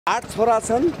8 छोरा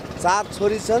छन्, 4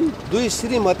 छोरी छन्, 2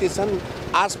 श्रीमती छन्,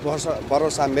 आस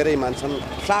भरोसा मेरै मान्छन्,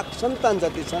 साख सन्तान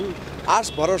जति छन्,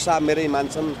 आस भरोसा मेरै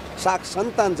मान्छन्, साख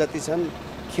सन्तान जति छन्,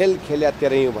 खेल खेल्या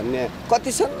तेरै हुँ भन्ने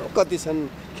कति छन्,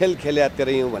 खेल खेल्या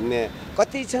तेरै हुँ भन्ने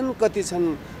कति छन्,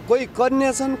 कोही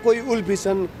कन्या छन्, कोही उल्फी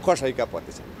छन्, कसैका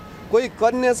पति छन्, कोही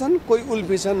कन्या छन्, कोही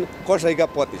उल्फी छन्, कसैका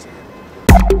पति छन्।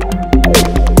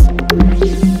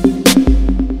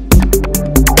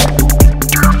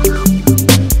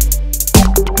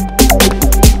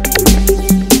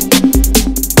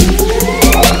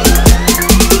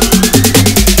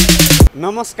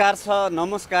 नमस्कार छ,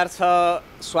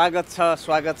 स्वागत छ,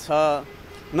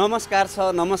 नमस्कार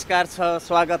छ,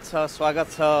 स्वागत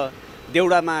छ।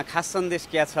 देउडामा खास सन्देश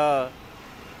क्या छ,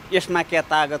 यसमा क्या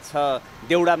तागत छ,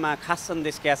 देउडामा खास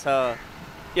सन्देश क्या छ,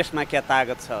 यसमा क्या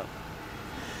तागत छ।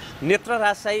 नेत्र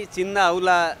राजसाई चिन्दा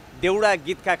औला देउडा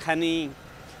गीतका खानी,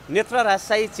 नेत्र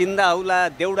राजसाई चिन्दा औला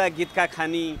देउडा गीतका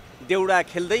खानी, देउडा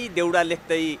खेल्दै देउडा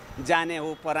लेख्दै जाने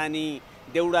हो परानी,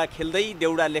 देउडा खेल्दै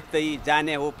देउडा लेख्दै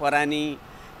जाने हो परानी।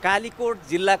 कालीकोट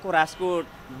जिल्लाको राजकोट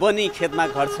बनी खेतमा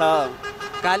घर छ,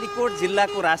 कालीकोट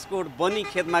जिल्लाको राजकोट बनी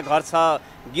खेतमा घर छ।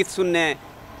 गीत सुन्ने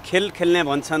खेल खेल्ने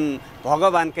भन्छन्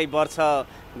भगवानकै वर छ,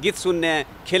 गीत सुन्ने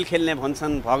खेल खेल्ने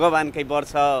भन्छन् भगवानकै वर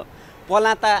छ।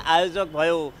 पलाता आयोजक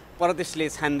भयो परदेशले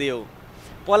छान्दियो,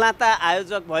 पलाता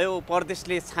आयोजक भयो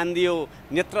परदेशले छान्दियो,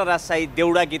 नेत्र राजसाई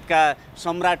देउडा गीतका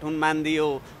सम्राट हुन् मान्दियो,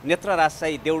 नेत्र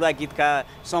राजसाई देउडा गीतका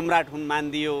सम्राट हुन्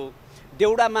मान्दियो।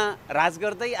 देउडामा राज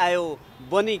गर्दै आयो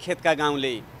बनी खेतका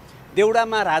गाउँले,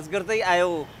 देउडामा राज गर्दै आयो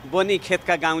बनी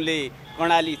खेतका गाउँले,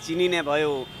 कर्णाली चिनिने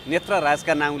भयो नेत्र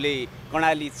राजका नाउँले,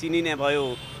 कर्णाली चिनिने भयो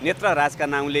नेत्र राजका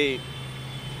नाउँले।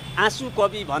 आँसु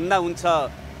कवि भन्दा हुन्छ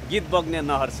गीत बग्ने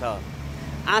नहर छ,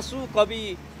 आँसु कवि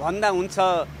भन्दा हुन्छ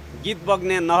गीत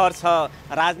बग्ने नहर छ।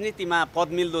 राजनीतिमा पद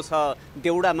मिल्दो छ,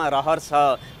 देउडामा रहर छ,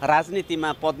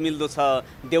 राजनीतिमा पद मिल्दो छ,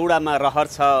 देउडामा रहर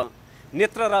छ।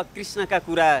 नेत्र र कृष्णका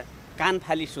कुरा कान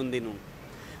फाली सुन्दिनु,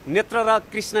 नेत्र र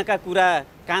कृष्णका कुरा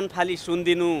कान फाली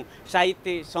सुन्दिनु।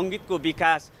 साहित्य सङ्गीतको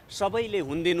विकास सबैले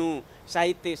हुन्दिनु,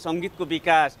 साहित्य सङ्गीतको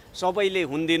विकास सबैले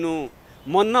हुन्दिनु।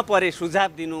 मन नपरे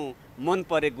सुझाव दिनु, मन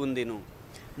परे गुण दिनु,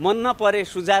 मन नपरे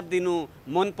सुझाव दिनु,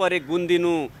 मन परे गुण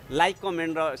दिनु। लाइक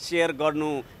कमेन्ट र सेयर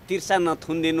गर्नु, तिर्सा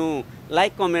नथुन्दिनु,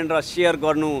 लाइक कमेन्ट र सेयर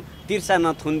गर्नु, तिर्सा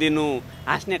नथुन्दिनु।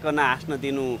 हाँस्ने कना हाँस्न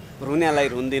दिनु, रुन्यालाई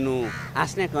रुन्दिनु,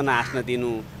 हाँस्ने कना हाँस्न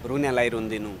दिनु, रुन्यालाई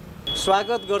रुन्दिनु।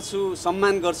 स्वागत गर्छु,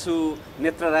 सम्मान गर्छु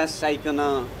नेत्रराज साइकन,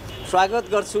 स्वागत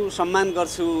गर्छु, सम्मान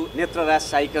गर्छु नेत्रराज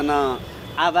साइकन।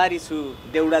 आभारी छु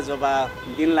देउडा जवाफ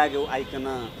दिन लाग्यो आइकन,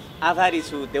 आभारी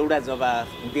छु देउडा जवाफ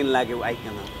दिन लाग्यो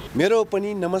आइकन। मेरो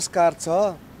पनि नमस्कार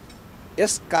छ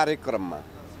यस कार्यक्रममा,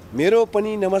 मेरो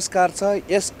पनि नमस्कार छ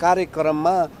यस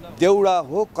कार्यक्रममा। देउडा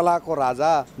हो कलाको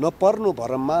राजा नपर्नु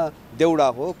भरममा, देउडा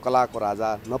हो कलाको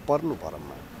राजा नपर्नु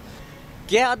भरममा।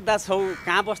 के अद्दा छौ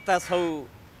कहाँ बस्दा छौ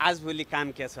आज भोलि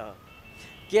काम के छ,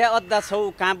 के अद्दा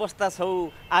छौ कहाँ बस्दा छौ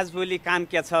आज भोलि काम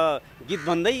के छ। गीत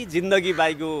भन्दै जिन्दगी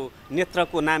बाइगो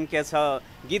नेत्रको नाम के छ,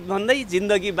 गीत भन्दै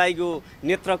जिन्दगी बाइगो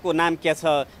नेत्रको नाम के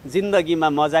छ। जिन्दगीमा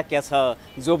मजा के छ,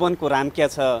 जोबनको राम के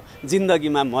छ,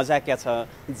 जिन्दगीमा मजा के छ,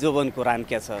 जोबनको राम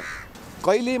के छ।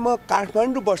 कहिले म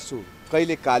काठमाडौँ बस्छु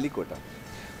कहिले कालीकोट,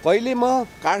 कहिले म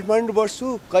काठमाडौँ बस्छु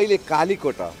कहिले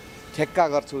कालीकोट। ठेक्का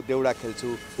गर्छु देउडा खेल्छु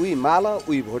उही माला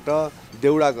उही भोट,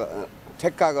 देउडा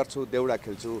ठेक्का गर्छु देउडा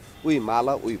खेल्छु उही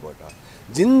माला उही भोट।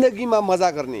 जिन्दगीमा मजा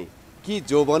गर्ने कि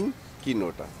जोबन कि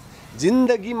नोट,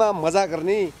 जिन्दगीमा मजा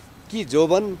गर्ने कि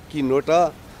जोबन कि नोट।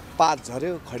 पात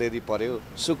झर्यो खडेरी पर्यो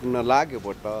सुख नलाग्यो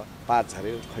बोट, पात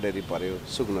झर्यो खडेरी पर्यो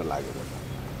सुख नलाग्यो बोट।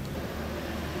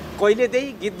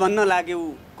 कहिलेदेखि गीत भन्न लाग्यौ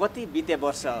कति बिते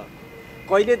वर्ष,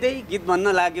 कहिलेदेखि गीत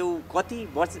भन्न लाग्यौ कति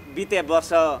बिते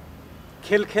वर्ष।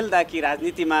 खेल खेल्दा कि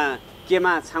राजनीतिमा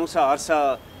केमा छाउँछ हर्ष,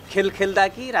 खेल खेल्दा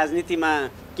कि राजनीतिमा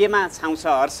केमा छाउँछ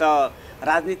हर्ष।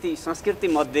 राजनीति संस्कृति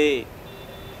मध्ये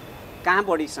कहाँ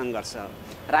बढी सङ्घर्ष,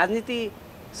 राजनीति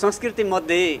संस्कृति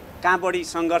मध्ये कहाँ बढी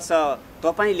सङ्घर्ष।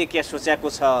 तपाईँले के सोचेको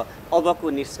छ अबको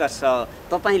निष्कर्ष,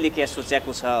 तपाईँले के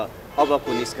सोचेको छ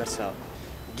अबको निष्कर्ष।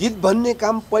 गीत भन्ने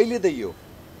काम पहिले दैयो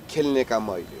खेल्ने काम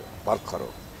अहिले हो भर्खर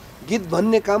हो, गीत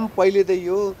भन्ने काम पहिले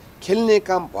दैयो खेल्ने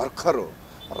काम भर्खर हो।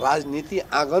 राजनीति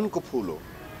आँगनको फुल हो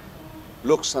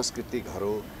लोक संस्कृति घर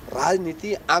हो,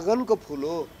 राजनीति आँगनको फुल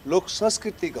हो लोक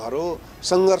संस्कृति घर हो।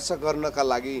 सङ्घर्ष गर्नका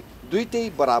लागि दुईटै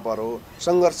बराबर हो,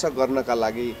 सङ्घर्ष गर्नका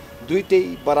लागि दुईटै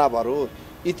बराबर हो।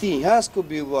 इतिहासको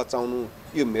बिउ बचाउनु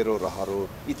यो मेरो रहर हो,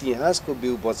 इतिहासको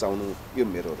बिउ बचाउनु यो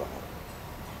मेरो रहर।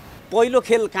 पहिलो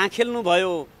खेल कहाँ खेल्नु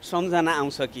भयो सम्झना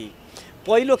आउँछ कि,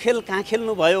 पहिलो खेल कहाँ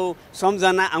खेल्नु भयो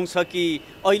सम्झना आउँछ कि,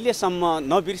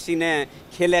 अहिलेसम्म नबिर्सिने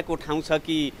खेलेको ठाउँ छ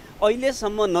कि,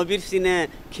 अहिलेसम्म नबिर्सिने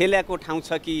खेल्याको ठाउँ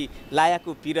छ कि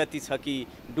लायाको पिरती छ कि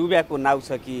डुब्याको नाउ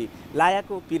छ कि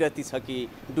लायाको पिरती छ कि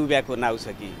डुब्याको नाउ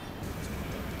छ कि।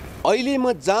 अहिले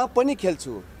म जहाँ पनि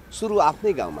खेल्छु सुरु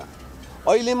आफ्नै गाउँमा।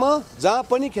 अहिले म जहाँ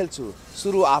पनि खेल्छु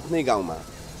सुरु आफ्नै गाउँमा।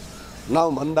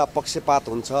 नाउँभन्दा पक्षपात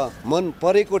हुन्छ मन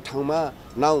परेको ठाउँमा।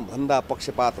 नाउँभन्दा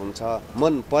पक्षपात हुन्छ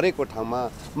मन परेको ठाउँमा।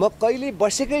 म कहिल्यै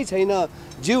बसेकै छैन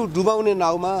जिउ डुबाउने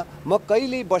नाउमा। म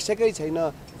कहिल्यै बसेकै छैन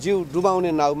जिउ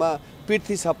डुबाउने नाउमा।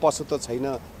 पृथ्वी छ पशु त छैन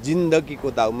जिन्दगीको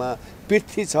दाउमा।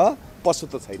 पृथ्वी छ पशु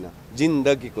त छैन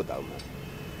जिन्दगीको दाउमा।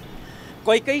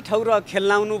 कोही ठाउँ र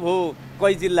खेल्नाउनु भो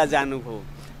कोही जिल्ला जानुभयो।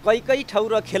 कोही ठाउँ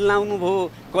र खेल्नाउनु भो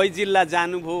कोही जिल्ला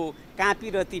जानुभयो।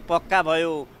 काँपिरती पक्का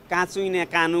भयो काँचुइने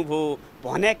कानु भो।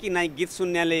 भन्या कि नाइ गीत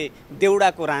सुन्नेले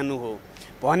देउडाको रानु हो।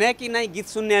 भन्या कि नाइ गीत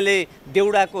सुन्नेले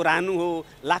देउडाको रानु हो।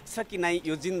 लाग्छ कि नाइ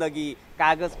यो जिन्दगी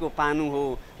कागजको पानु हो।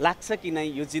 लाग्छ कि नाइ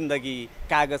यो जिन्दगी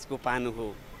कागजको पानु हो।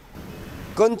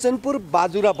 कञ्चनपुर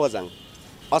बाजुरा बजाङ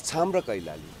अछाम र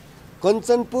कैलाली।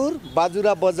 कञ्चनपुर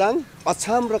बाजुरा बजाङ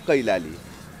अछाम र कैलाली।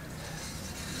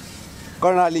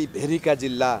 कर्णाली भेरीका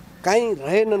जिल्ला काहीँ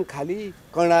रहेनन् खाली।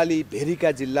 कर्णाली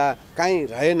भेरीका जिल्ला काहीँ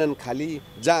रहेनन् खाली।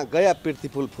 जहाँ गया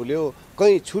पृथ्वीफुल फुल्यो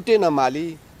कहीँ छुटेन माली।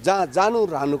 जहाँ जानु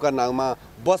रानुका नाउँमा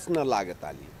बस्न लाग्यो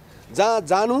ताली। जहाँ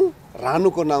जानु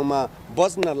रानुको नाउँमा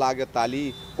बस्न लाग्यो ताली।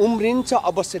 उम्रिन्छ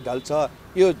अवश्य ढल्छ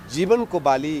यो जीवनको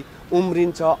बाली।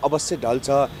 उम्रिन्छ अवश्य ढल्छ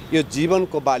यो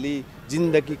जीवनको बाली।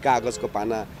 जिन्दगी कागजको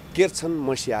पाना केर्छन्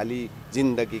मसियाली।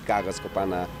 जिन्दगी कागजको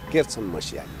पाना केर्छन्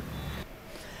मसियाली।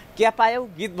 क्या पायौ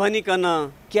गीत भनिकन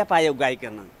क्या पायौ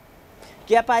गाइकन।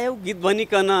 क्या पायौ गीत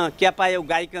भनिकन क्या पायौ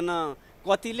गाइकन।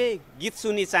 कतिले गीत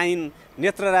सुनि चाहिन्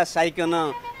नेत्रराज साइकन।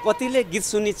 कतिले गीत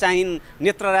सुनि चाहिन्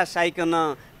नेत्रराज साइकन।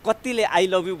 कतिले आई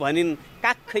लभ यु भनिन्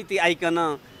काखैती आइकन।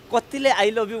 कतिले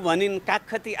आई लभ यु भनिन्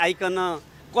काखैती आइकन।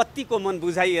 कतिको मन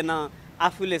बुझाइएन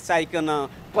आफूले चाहिकन।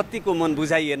 कतिको मन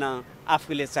बुझाइएन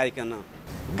आफूले चाहिकन।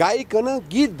 गाइकन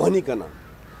गीत भनिकन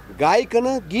गाइकन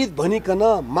गीत भनिकन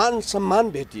मान सम्मान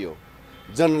भेटियो।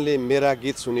 जनले मेरा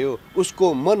गीत सुन्यो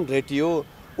उसको मन रेटियो।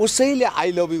 उसैले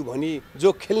आई लभ यु भनी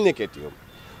जो खेल्ने केटी हो।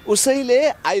 उसैले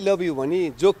आई लभ यु भनी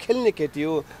जो खेल्ने केटी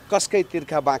हो। कसकै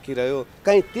तिर्खा बाँकी रह्यो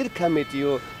कहीँ तिर्खा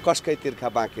मेटियो। कसकै तिर्खा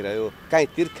बाँकी रह्यो कहीँ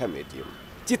तिर्खा मेटियो।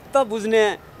 चित्त बुझ्ने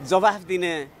जवाफ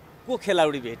दिने को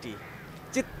खेलाउडी भेटी।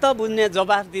 चित्त बुझ्ने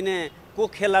जवाफ दिने को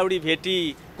खेलाउडी भेटी।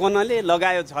 कोनले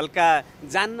लगायो झल्का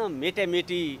जान्न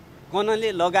मेटेमेटी।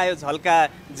 कोनले लगायो झल्का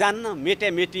जान्न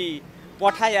मेटेमेटी।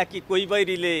 पठाया कि कोही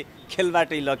बैरीले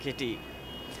खेलबाटै लखेटी।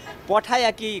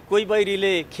 पठाया कि कोही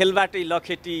बैरीले खेलबाटै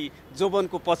लखेटी।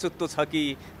 जोबनको पछुत्तो छ कि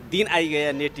दिन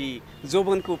आइगया नेटी।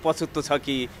 जोबनको पछुत्तो छ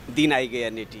कि दिन आइगया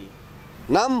नेटी।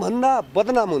 नामभन्दा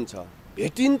बदनाम हुन्छ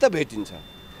भेटिन् त भेटिन्छ।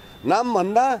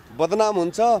 नामभन्दा बदनाम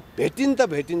हुन्छ भेटिन् त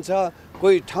भेटिन्छ।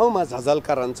 कोही ठाउँमा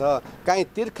झझल्का रहन्छ काहीँ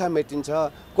तिर्खा मेटिन्छ।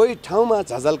 कोही ठाउँमा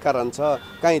झझल्का रहन्छ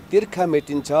काहीँ तिर्खा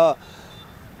मेटिन्छ।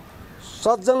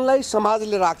 सज्जनलाई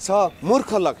समाजले राख्छ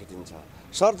मूर्ख लखेटिन्छ।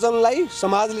 सर्जनलाई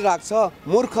समाजले राख्छ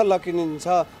मूर्ख लखेटिन्छ।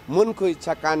 मनको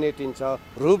इच्छा कहाँ नेटिन्छ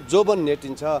रूप जोबन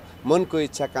नेटिन्छ। मनको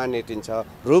इच्छा कहाँ नेटिन्छ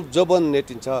रूप जोबन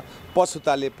नेटिन्छ।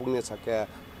 पशुताले पुग्ने छ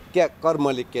क्या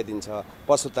कर्मले के दिन्छ।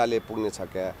 पशुताले पुग्ने छ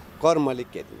क्या कर्मले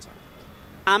के दिन्छ।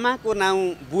 आमाको नाउँ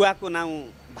बुवाको नाउँ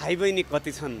भाइ बहिनी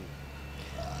कति छन्।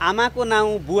 आमाको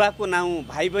नाउँ बुवाको नाउँ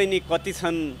भाइ बहिनी कति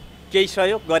छन्। केही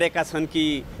सहयोग गरेका छन्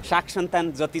कि साग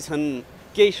सन्तान जति छन्।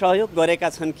 केही सहयोग गरेका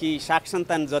छन् कि साग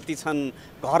सन्तान जति छन्।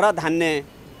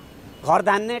 घर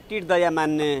धान्ने टिरदया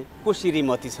मान्ने कोसिरी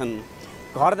मती छन्।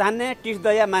 घर धान्ने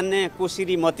टिरदया मान्ने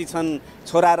कोसिरी मती छन्।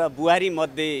 छोरा र बुहारी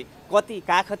मध्ये कति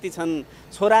काखती छन्।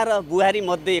 छोरा र बुहारी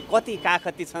मध्ये कति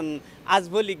काखती छन्।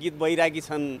 आजभोलि गीत बैरागी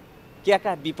छन्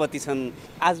क्याका विपत्ति छन्।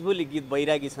 आजभोलि गीत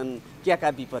बैरागी छन् क्याका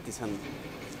विपत्ति छन्।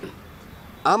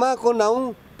 आमाको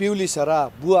नाउँ पिउली सरा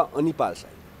बुवा अनिपाल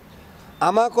साई।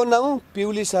 आमाको नाउँ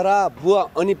पिउली सरा बुवा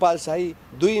अनिपाल साई।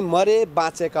 दुई मरे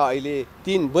बाँचेका अहिले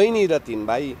तीन बहिनी र तीन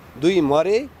भाइ। दुई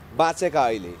मरे बाँचेका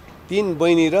अहिले तीन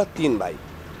बहिनी र तीन भाइ।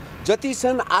 जति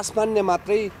छन् आस मान्ने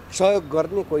मात्रै सहयोग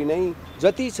गर्ने कोही नै।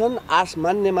 जति छन् आस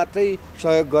मान्ने मात्रै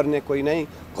सहयोग गर्ने कोही नै।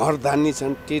 घर धान्नी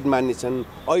छन् टिड मान्नी छन्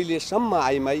अहिलेसम्म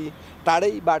आइमाई।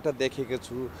 टाढैबाट देखेको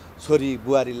छु छोरी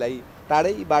बुहारीलाई।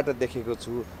 टाढैबाट देखेको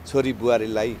छु छोरी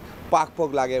बुहारीलाई।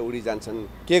 पाकपोक लागे उडी जान्छन्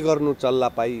के गर्नु चल्ला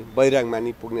पाई।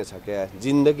 बैरागमानी पुग्ने छ क्या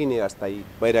जिन्दगी नै अस्थायी।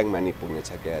 बैरागमानी पुग्ने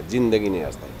छ क्या जिन्दगी नै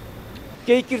अस्थायी।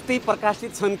 केही कृति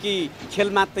प्रकाशित छन् कि खेल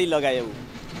मात्रै लगायौ।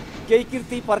 केही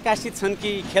कृति प्रकाशित छन्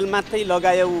कि खेल मात्रै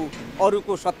लगायौ।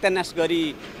 अरूको सत्यानाश गरी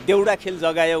देउडा खेल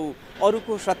जगायौ।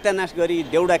 अरूको सत्यानाश गरी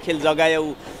देउडा खेल जगायौ।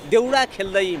 देउडा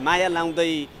खेल्दै माया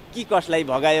लाउँदै कि कसलाई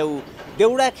भगायौ।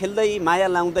 देउडा खेल्दै माया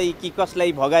लाउँदै कि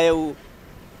कसलाई भगायौ।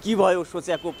 कि भयो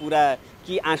सोचेको पुरा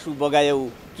कि आँसु बगायौ,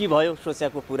 कि भयो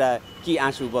सोचेको पुरा कि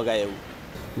आँसु बगायौ।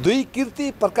 दुई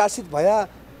कृति प्रकाशित भया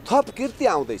थप कृति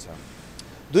आउँदैछ,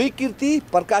 दुई कृति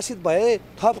प्रकाशित भए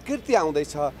थप कृति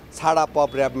आउँदैछ। छाडा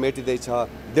पप ऱ्याप मेटिँदैछ,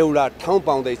 देउडा ठाउँ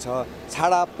पाउँदैछ।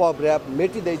 छाडा पप ऱ्याप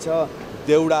मेटिँदैछ,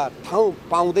 देउडा ठाउँ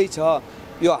पाउँदैछ।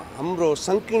 यो हाम्रो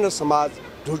सङ्कीर्ण समाज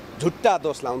झुट्टा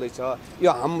दोष लाउँदैछ,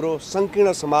 यो हाम्रो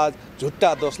सङ्कीर्ण समाज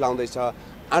झुट्टा दोष लाउँदैछ।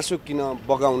 आँसु किन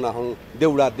बगाउन हौँ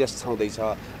देउडा देश छाउँदैछ,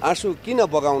 आँसु किन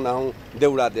बगाउन हौँ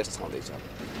देउडा देश छाउँदैछ।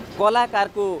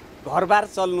 कलाकारको घरबार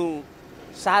चल्नु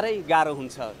साह्रै गाह्रो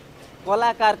हुन्छ,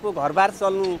 कलाकारको घरबार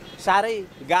चल्नु साह्रै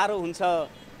गाह्रो हुन्छ।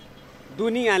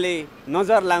 दुनियाँले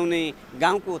नजर लाउने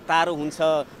गाउँको तारो हुन्छ,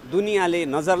 दुनियाँले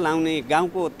नजर लाउने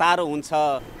गाउँको तारो हुन्छ।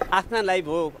 आफ्नालाई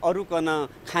भोग अरूकन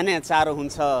खाने चारो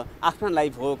हुन्छ, आफ्नालाई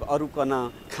भोग अरूकन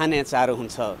खाने चारो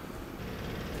हुन्छ।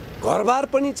 घरबार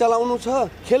पनि चलाउनु छ,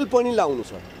 खेल पनि लाउनु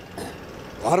छ,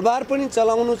 घरबार पनि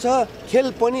चलाउनु छ,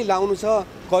 खेल पनि लाउनु छ।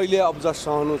 कहिले अब्जस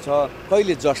सहनु छ,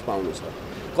 कहिले जस पाउनु छ,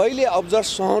 कहिले अब्जस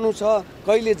सहनु छ,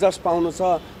 कहिले जस पाउनु छ।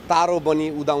 तारो बनी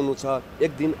उदाउनु छ,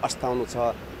 एक दिन अस्ताउनु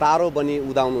छ, तारो बनी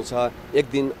उदाउनु छ, एक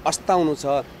दिन अस्ताउनु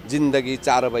छ। जिन्दगी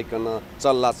चार भइकन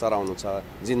चल्ला चराउनु छ,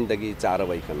 जिन्दगी चार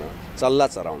भइकन चल्ला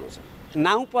चराउनु छ।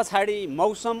 नाउँ पछाडि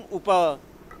मौसम उप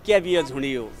क्याबिय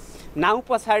झुडियो, नाउँ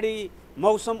पछाडि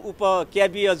मौसम उप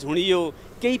क्याबिय झुडियो।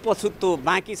 केही पछुत्तो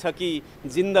बाँकी छ कि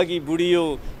जिन्दगी बुढियो,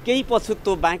 केही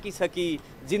पछुत्तो बाँकी छ कि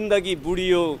जिन्दगी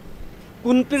बुढियो।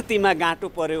 कुन प्रीतिमा गाँठो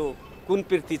पर्यो, कुन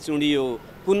प्रीति चुडियो,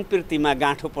 कुन प्रीतिमा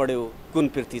गाँठो पर्यो, कुन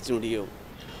प्रीति चुडियो।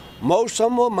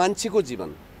 मौसम हो मान्छेको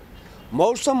जीवन,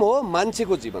 मौसम हो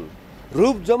मान्छेको जीवन।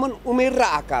 रूप जमन उमेर र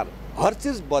आकार हर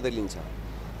चिज बदलिन्छ,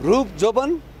 रूप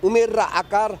जौवन उमेर र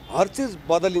आकार हर चिज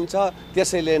बदलिन्छ।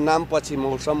 त्यसैले नामपछि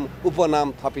मौसम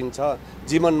उपनाम थपिन्छ।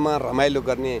 जीवनमा रमाइलो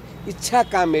गर्ने इच्छा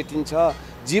कहाँ मेटिन्छ,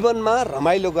 जीवनमा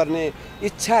रमाइलो गर्ने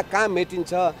इच्छा कहाँ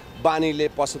मेटिन्छ। बानीले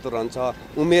पछुतो रहन्छ,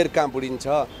 उमेर कहाँ बुढिन्छ।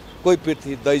 कोही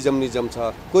पृथ्वी दही जम्नी जम्छ,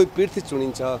 कोही पृथ्वी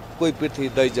चुनिन्छ, कोही पृथ्वी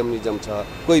दही जम्नी जम्छ,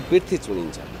 कोही पृथ्वी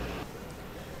चुनिन्छ।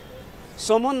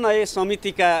 समन्वय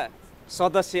समितिका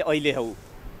सदस्य अहिले हौ,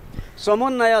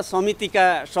 समन्वय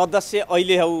समितिका सदस्य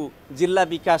अहिले हौ। जिल्ला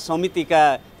विकास समितिका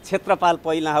क्षेत्रपाल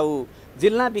पहिला हौ,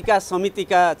 जिल्ला विकास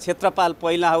समितिका क्षेत्रपाल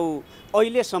पहिला हौ।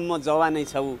 अहिलेसम्म जवानै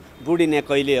छौ बुढिने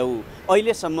कहिले हौ,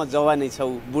 अहिलेसम्म जवानै छौ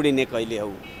बुढिने कहिले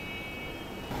हौ।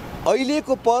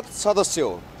 अहिलेको पद सदस्य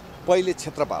हो, पहिले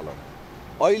क्षेत्रपाल हो,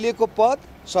 अहिलेको पद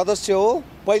सदस्य हो,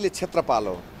 पहिले क्षेत्रपाल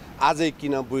हो। आजै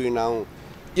किन बुढिनाऊ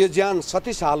यो ज्यान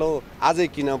 37 साल हो, आजै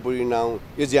किन बुढिनाऊ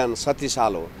यो ज्यान 37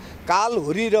 साल हो। काल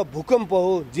हुरी र भूकम्प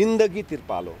हो, जिन्दगी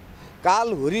तिरपाल हो,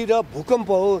 काल हुरी र भूकम्प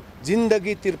हो,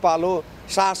 जिन्दगी तिरपाल हो।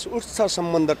 सास उठ्छ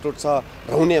सम्बन्ध टुट्छ,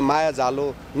 रहुने माया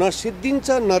जालो, न सिद्धिन्छ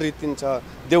न रितिन्छ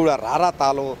देउडा रारा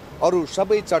तालो। अरू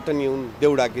सबै चटनी हुन्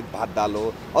देउडा गीत भात डालो,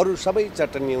 अरू सबै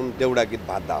चटनी हुन् देउडा गीत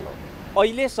भात डालो।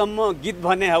 अहिलेसम्म गीत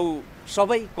भने हौ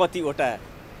सबै कतिवटा,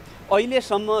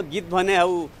 अहिलेसम्म गीत भने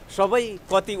हौ सबै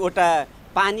कतिवटा।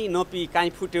 पानी नपी काहीँ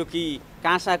फुट्यो कि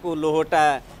काँसाको लोहोटा,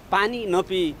 पानी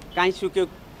नपी काहीँ सुक्यो,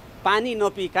 पानी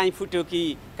नपी काहीँ फुट्यो कि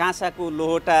काँसाको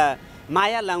लोहोटा।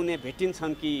 माया लाउने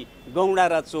भेटिन्छन् कि गौडा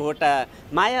र चोहोटा,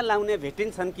 माया लाउने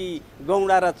भेटिन्छन् कि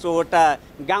गौडा र चोहोटा।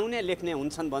 गाउने लेख्ने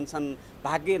हुन्छन् भन्छन्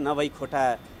भाग्य नभई खोटा,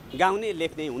 गाउने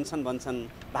लेख्ने हुन्छन् भन्छन्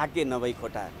भाग्य नभई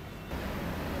खोटा।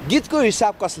 गीतको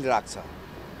हिसाब कसले राख्छ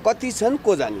कति छन्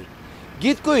को जानी,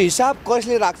 गीतको हिसाब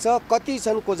कसले राख्छ कति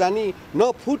छन् को जानी।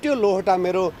 न फुट्यो लोहोटा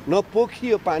मेरो न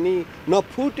पोखियो पानी, न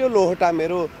फुट्यो लोहोटा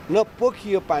मेरो न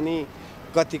पोखियो पानी।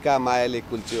 कतिका मायाले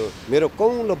कुल्च्यो मेरो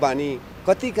कौलो बानी,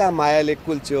 कतिका मायाले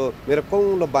कुल्च्यो मेरो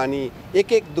कौलो बानी।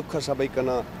 एक एक दुःख सबैकन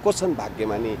कोसन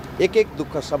भाग्यमानी, एक एक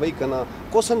दुःख सबैकन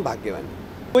कोसन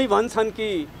भाग्यमानी। कोही भन्छन् कि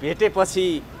भेटेपछि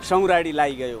सौराडी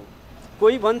लाइगयो,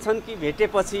 कोही भन्छन् कि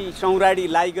भेटेपछि सौराडी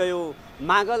लाइगयो।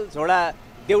 मागल झोडा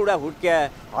देउडा हुड्क्या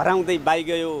हराउँदै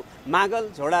बाइगयो, मागल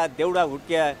झोडा देउडा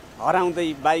हुड्क्या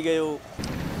हराउँदै बाइगयो।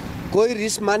 कोही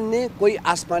रिस मान्ने कोही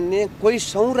आस मान्ने कोही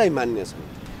सौराई मान्ने छन्,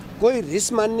 कोही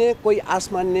रिस मान्ने कोही आस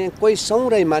मान्ने कोही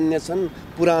सौराई मान्ने छन्।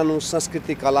 पुरानो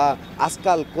संस्कृति कला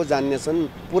आजकल को जान्ने छन्,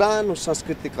 पुरानो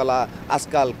संस्कृति कला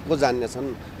आजकल को जान्ने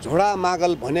छन्। झोडा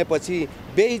मागल भनेपछि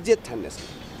बेइज्जत ठान्ने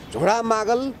छन्, झोडा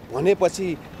मागल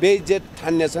भनेपछि बेइज्जत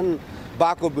ठान्ने छन्।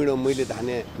 बाको बिँडो मैले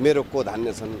धाने मेरो को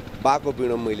धान्ने छन्, बाको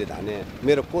बिँडो मैले धाने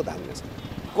मेरो को धान्ने छन्।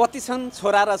 कति छन्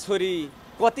छोरा र छोरी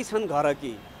कति छन् घर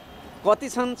कि, कति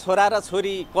छन् छोरा र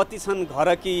छोरी कति छन्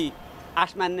घर कि।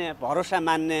 आश मान्ने भरोसा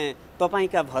मान्ने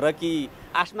तपाईँका भर कि,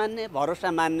 आश मान्ने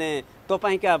भरोसा मान्ने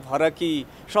तपाईँका भर कि।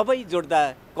 सबै जोड्दा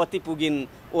कति पुगिन्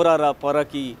ओर र पर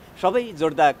कि, सबै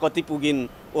जोड्दा कति पुगिन्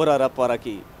ओर र पर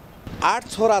कि। 8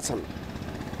 छोरा छन्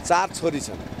 4 छोरी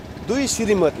छन्, 2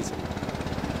 श्रीमती छन्,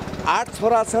 8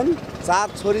 छोरा छन्, 4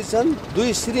 छोरी छन्,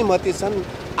 2 श्रीमती छन्,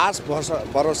 आश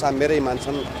भरोसा मेरै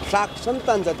मान्छन्, साख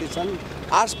सन्तान जति छन्,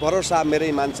 आश भरोसा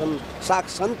मेरै मान्छन्, साख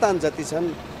सन्तान जति छन्,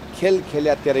 खेल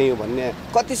खेल्या तेरै हुँ भन्ने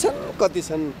कति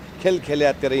छन्, खेल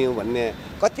खेल्या तेरै हुँ भन्ने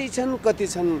कति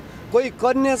छन्, कोही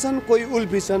कन्या छन्, कोही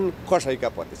उल्फी छन्, कसैका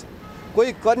पति छन्,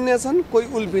 कोही कन्या छन्, कोही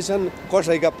उल्फी छन्,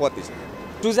 कसैका पति छन्।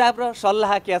 सुझाव र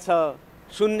सल्लाह क्या छ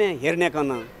सुन्ने हेर्ने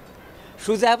कन,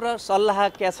 सुझाव र सल्लाह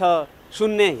क्या छ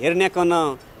सुन्ने हेर्ने कन,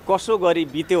 कसो गरी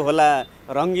बित्यो होला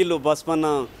रङ्गिलो बचपन,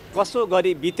 कसो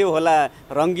गरी बित्यो होला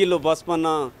रङ्गिलो बचपन,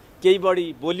 केही बढी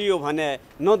बोलियो भने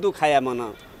नदुखाया मन,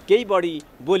 केही बढी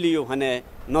बोलियो भने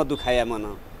नदुखाया मन।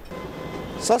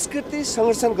 संस्कृति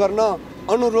संरक्षण गर्न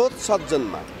अनुरोध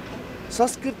सज्जनमा,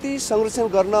 संस्कृति संरक्षण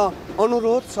गर्न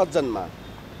अनुरोध सज्जनमा,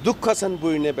 दुःख छन्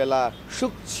बुझ्ने बेला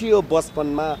सुख छियो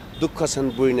बचपनमा, दुःख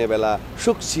छन् बुझ्ने बेला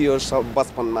सुख छियो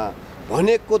बचपनमा,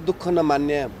 भनेको दुःख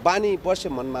नमान्ने बानी बसे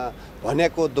मनमा,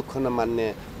 भनेको दुःख नमान्ने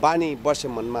बानी बसे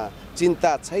मनमा,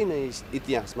 चिन्ता छैन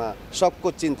इतिहासमा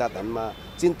सबको चिन्ता धनमा,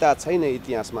 चिन्ता छैन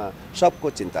इतिहासमा सबको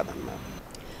चिन्ता धनमा।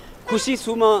 खुसी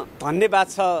छु म धन्यवाद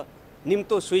छ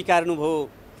निम्तो स्वीकार्नुभयो,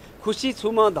 खुसी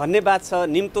छु म धन्यवाद छ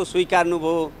निम्तो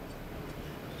स्वीकार्नुभयो,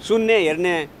 सुन्ने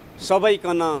हेर्ने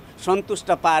सबैकन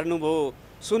सन्तुष्ट पार्नुभयो,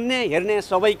 सुन्ने हेर्ने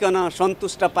सबैकन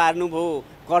सन्तुष्ट पार्नुभयो,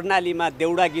 कर्णालीमा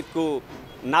देउडा गीतको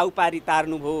नाउपारी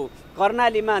तार्नुभयो,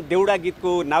 कर्णालीमा देउडा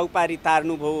गीतको नाउपारी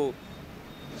तार्नुभयो,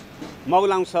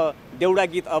 मौलाउँछ देउडा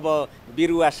गीत अब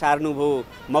बिरुवा सार्नुभयो,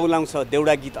 मौलाउँछ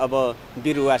देउडा गीत अब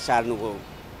बिरुवा सार्नुभयो।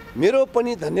 मेरो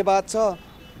पनि धन्यवाद छ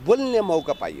बोल्ने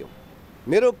मौका पाइयो,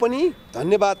 मेरो पनि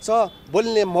धन्यवाद छ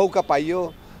बोल्ने मौका पाइयो,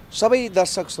 सबै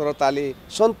दर्शक श्रोताले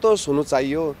सन्तोष हुनु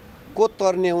चाहियो, को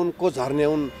तर्ने हुन् को झर्ने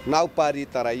हुन् नाउ पारी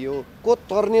तराइयो, को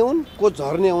तर्ने हुन् को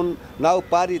झर्ने हुन् नाउ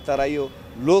पारी तराइयो,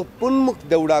 लोभ उन्मुख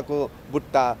देउडाको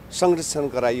बुट्टा संरक्षण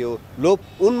गराइयो, लोभ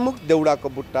उन्मुख देउडाको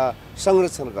बुट्टा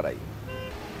संरक्षण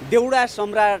गराइयो। देउडा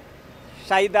सम्राट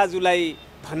साई दाजुलाई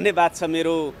धन्यवाद छ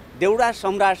मेरो, देउडा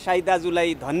सम्राट साई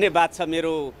दाजुलाई धन्यवाद छ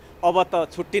मेरो, अब त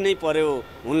छुट्टी नै पर्यो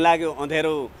हुन लाग्यो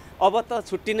अँधेरो, अब त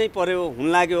छुट्टी नै पर्यो हुन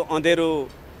लाग्यो अँधेरो,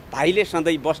 भाइले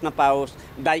सधैँ बस्न पाओस्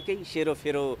दाइकै सेरो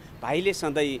फेरो, भाइले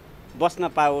सधैँ बस्न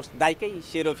पाओस् दाइकै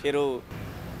सेरो फेरो।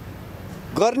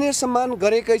 गर्ने सम्मान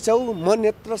गरेकै छौ म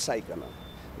नेत्र साइकन,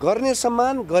 गर्ने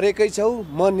सम्मान गरेकै छौ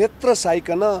म नेत्र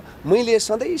साइकन, मैले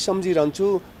सधैँ सम्झिरहन्छु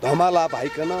धमाला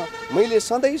भाइकन, मैले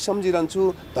सधैँ सम्झिरहन्छु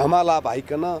धमाला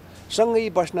भाइकन, सँगै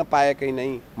बस्न पाएकै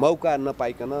नै मौका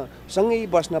नपाइकन, सँगै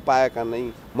बस्न पाएका नै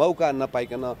मौका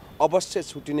नपाइकन, अवश्य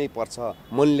छुट्टी नै पर्छ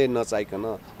मनले नचाहिकन,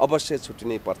 अवश्य छुट्टी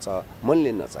नै पर्छ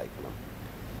मनले नचाहिकन।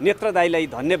 नेत्र दाइलाई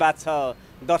धन्यवाद छ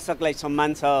दर्शकलाई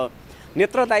सम्मान छ,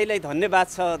 नेत्र दाइलाई धन्यवाद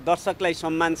छ दर्शकलाई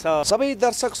सम्मान छ। सबै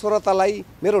दर्शक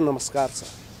श्रोतालाई मेरो नमस्कार छ,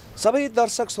 सबै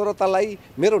दर्शक श्रोतालाई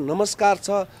मेरो नमस्कार छ,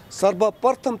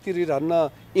 सर्वप्रथम त्रिरत्न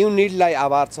युनिटलाई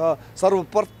आभार छ,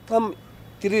 सर्वप्रथम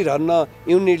त्रिरत्न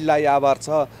युनिटलाई आभार छ,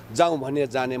 जाउँ भने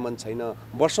जाने मन छैन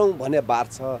बसौँ भने बार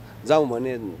छ, जाउँ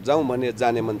भने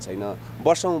जाने मन छैन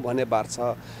बसौँ भने बार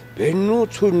छ, भेड्नु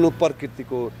छुड्नु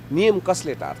प्रकृतिको नियम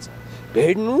कसले टार्छ,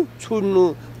 भेड्नु छुड्नु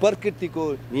प्रकृतिको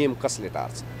नियम कसले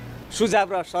टार्छ। सुझाव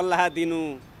र सल्लाह दिनु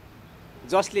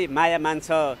जसले माया मान्छ,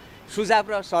 सुझाव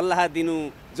र सल्लाह दिनु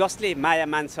जसले माया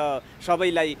मान्छ,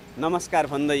 सबैलाई नमस्कार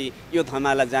भन्दै यो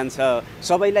धमाला जान्छ,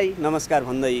 सबैलाई नमस्कार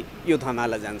भन्दै यो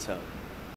धमाला जान्छ।